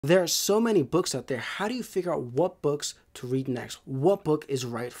There are so many books out there. How do you figure out what books to read next? What book is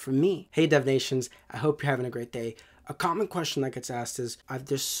right for me? Hey DevNations, I hope you're having a great day. A common question that gets asked is,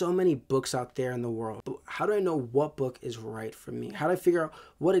 there's so many books out there in the world, but how do I know what book is right for me? How do I figure out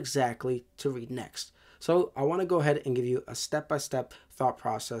what exactly to read next? So I want to go ahead and give you a step-by-step thought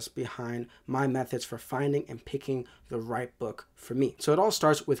process behind my methods for finding and picking the right book for me. So it all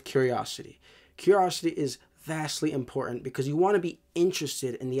starts with curiosity. Curiosity is vastly important because you want to be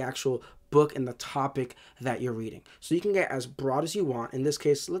interested in the actual book and the topic that you're reading. So you can get as broad as you want. In this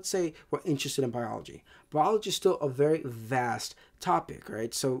case, let's say we're interested in biology. Biology is still a very vast topic,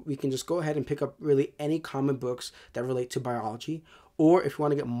 right? So we can just go ahead and pick up really any common books that relate to biology. Or if you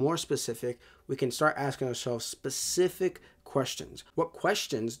want to get more specific, we can start asking ourselves specific questions. What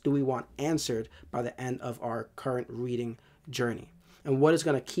questions do we want answered by the end of our current reading journey? And what is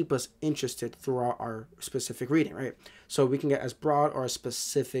going to keep us interested throughout our specific reading, right? So we can get as broad or as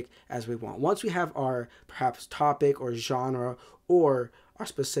specific as we want. Once we have our perhaps topic or genre or our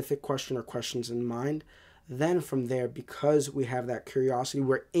specific question or questions in mind, then from there, because we have that curiosity,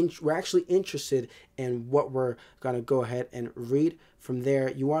 we're actually interested in what we're going to go ahead and read. From there,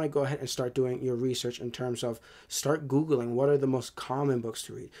 you want to go ahead and start doing your research in terms of start Googling what are the most common books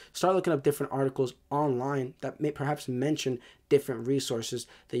to read. Start looking up different articles online that may perhaps mention different resources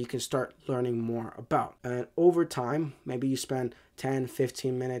that you can start learning more about. And over time, maybe you spend 10,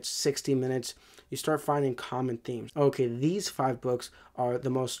 15 minutes, 60 minutes, you start finding common themes. Okay, these 5 books are the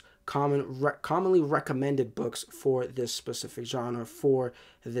most commonly recommended books for this specific genre, for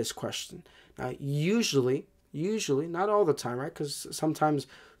this question. Now, usually, not all the time, right? Because sometimes,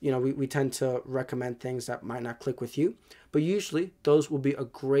 we tend to recommend things that might not click with you, but usually those will be a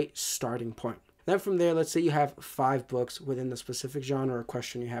great starting point. Then from there, let's say you have 5 books within the specific genre or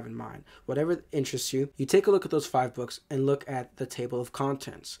question you have in mind. Whatever interests you, you take a look at those 5 books and look at the table of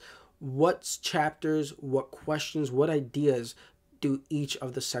contents. What chapters, what questions, what ideas do each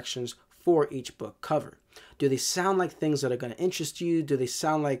of the sections for each book cover? Do they sound like things that are going to interest you? Do they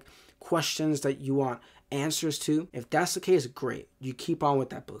sound like questions that you want answers to? If that's the case, great. You keep on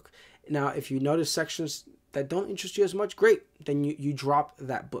with that book. Now, if you notice sections that don't interest you as much, great. Then you drop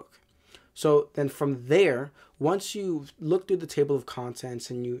that book. So then from there, once you look through the table of contents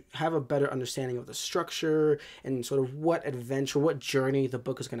and you have a better understanding of the structure and sort of what adventure, what journey the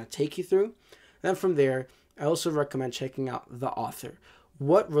book is going to take you through, then from there, I also recommend checking out the author.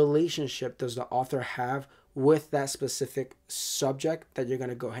 What relationship does the author have with that specific subject that you're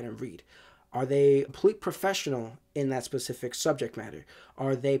going to go ahead and read? Are they a complete professional in that specific subject matter?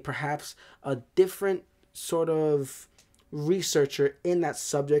 Are they perhaps a different sort of researcher in that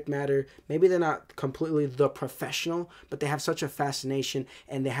subject matter? Maybe they're not completely the professional, but they have such a fascination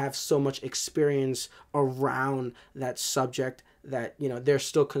and they have so much experience around that subject that they're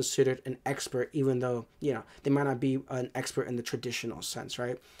still considered an expert, even though they might not be an expert in the traditional sense,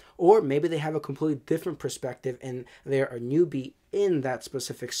 right? Or maybe they have a completely different perspective and they're a newbie in that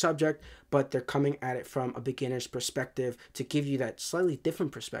specific subject, but they're coming at it from a beginner's perspective to give you that slightly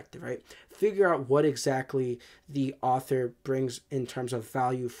different perspective, right? Figure out what exactly the author brings in terms of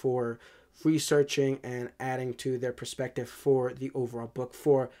value for researching and adding to their perspective for the overall book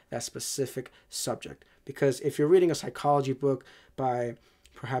for that specific subject. Because if you're reading a psychology book by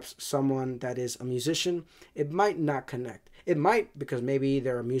perhaps someone that is a musician, it might not connect. It might because maybe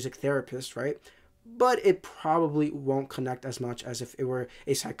they're a music therapist, right? But it probably won't connect as much as if it were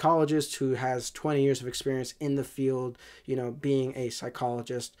a psychologist who has 20 years of experience in the field, being a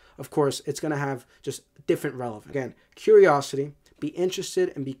psychologist. Of course, it's going to have just different relevance. Again, curiosity, be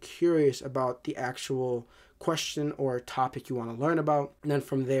interested and be curious about the actual question or topic you want to learn about. And then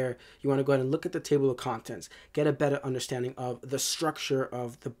from there, you want to go ahead and look at the table of contents, get a better understanding of the structure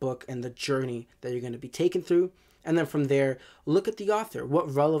of the book and the journey that you're going to be taken through. And then from there, look at the author.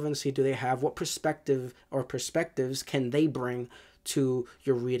 What relevancy do they have? What perspective or perspectives can they bring to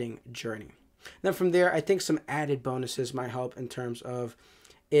your reading journey? Then from there, I think some added bonuses might help in terms of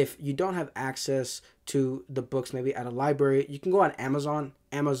if you don't have access to the books maybe at a library, you can go on Amazon.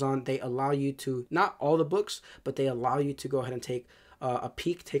 Amazon, they allow you to, not all the books, but they allow you to go ahead and take a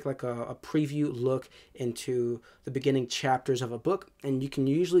peek, take like a preview look into the beginning chapters of a book, and you can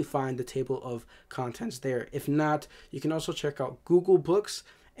usually find the table of contents there. If not, you can also check out Google Books,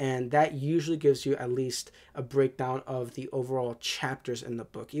 and that usually gives you at least a breakdown of the overall chapters in the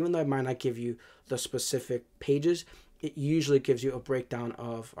book. Even though it might not give you the specific pages, it usually gives you a breakdown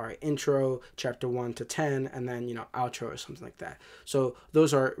of our intro, chapter 1 to 10, and then, outro or something like that. So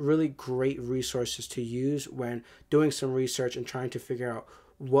those are really great resources to use when doing some research and trying to figure out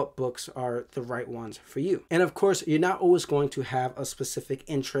what books are the right ones for you. And of course, you're not always going to have a specific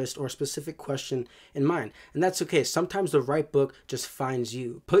interest or specific question in mind. And that's okay. Sometimes the right book just finds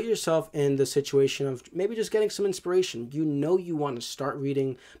you. Put yourself in the situation of maybe just getting some inspiration. You know you want to start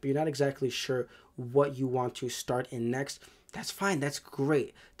reading, but you're not exactly sure what you want to start in next. That's fine. That's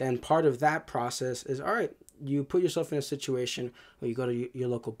great. Then part of that process is, all right, you put yourself in a situation where you go to your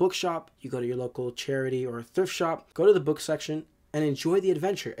local bookshop, you go to your local charity or thrift shop, go to the book section and enjoy the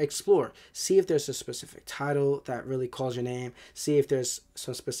adventure. Explore. See if there's a specific title that really calls your name. See if there's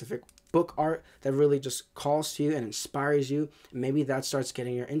some specific book art that really just calls to you and inspires you. Maybe that starts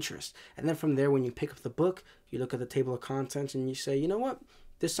getting your interest. And then from there, when you pick up the book, you look at the table of contents and you say, you know what?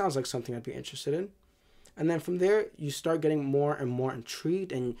 This sounds like something I'd be interested in. And then from there, you start getting more and more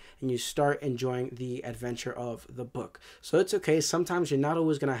intrigued and you start enjoying the adventure of the book. So it's okay. Sometimes you're not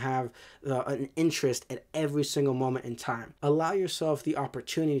always going to have an interest at every single moment in time. Allow yourself the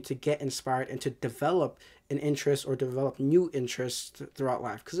opportunity to get inspired and to develop an interest or develop new interests throughout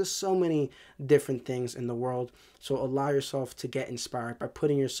life, because there's so many different things in the world. So allow yourself to get inspired by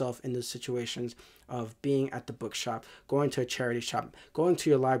putting yourself in the situations of being at the bookshop, going to a charity shop, going to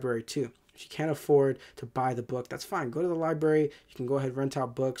your library too. If you can't afford to buy the book, that's fine. Go to the library. You can go ahead and rent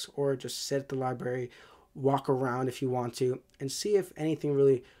out books or just sit at the library, walk around if you want to, and see if anything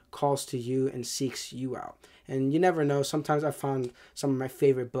really calls to you and seeks you out. And you never know. Sometimes I found some of my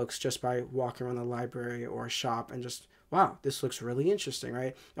favorite books just by walking around the library or a shop and just, wow, this looks really interesting,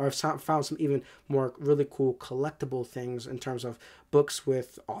 right? Or I've found some even more really cool collectible things in terms of books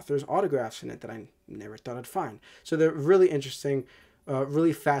with authors' autographs in it that I never thought I'd find. So they're really interesting.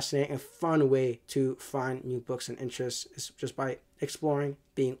 Really fascinating and fun way to find new books and interests is just by exploring,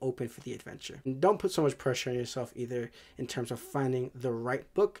 being open for the adventure. And don't put so much pressure on yourself either in terms of finding the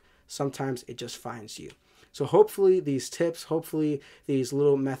right book. Sometimes it just finds you. So hopefully these tips, hopefully these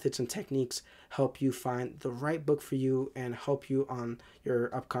little methods and techniques help you find the right book for you and help you on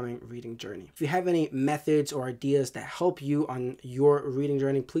your upcoming reading journey. If you have any methods or ideas that help you on your reading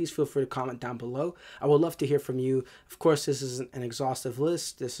journey, please feel free to comment down below. I would love to hear from you. Of course, this isn't an exhaustive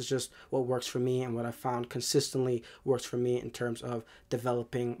list. This is just what works for me and what I found consistently works for me in terms of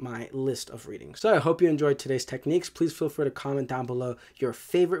developing my list of readings. So I hope you enjoyed today's techniques. Please feel free to comment down below your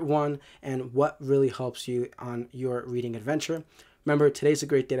favorite one and what really helps you on your reading adventure. Remember, today's a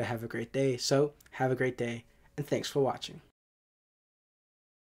great day to have a great day, so have a great day, and thanks for watching.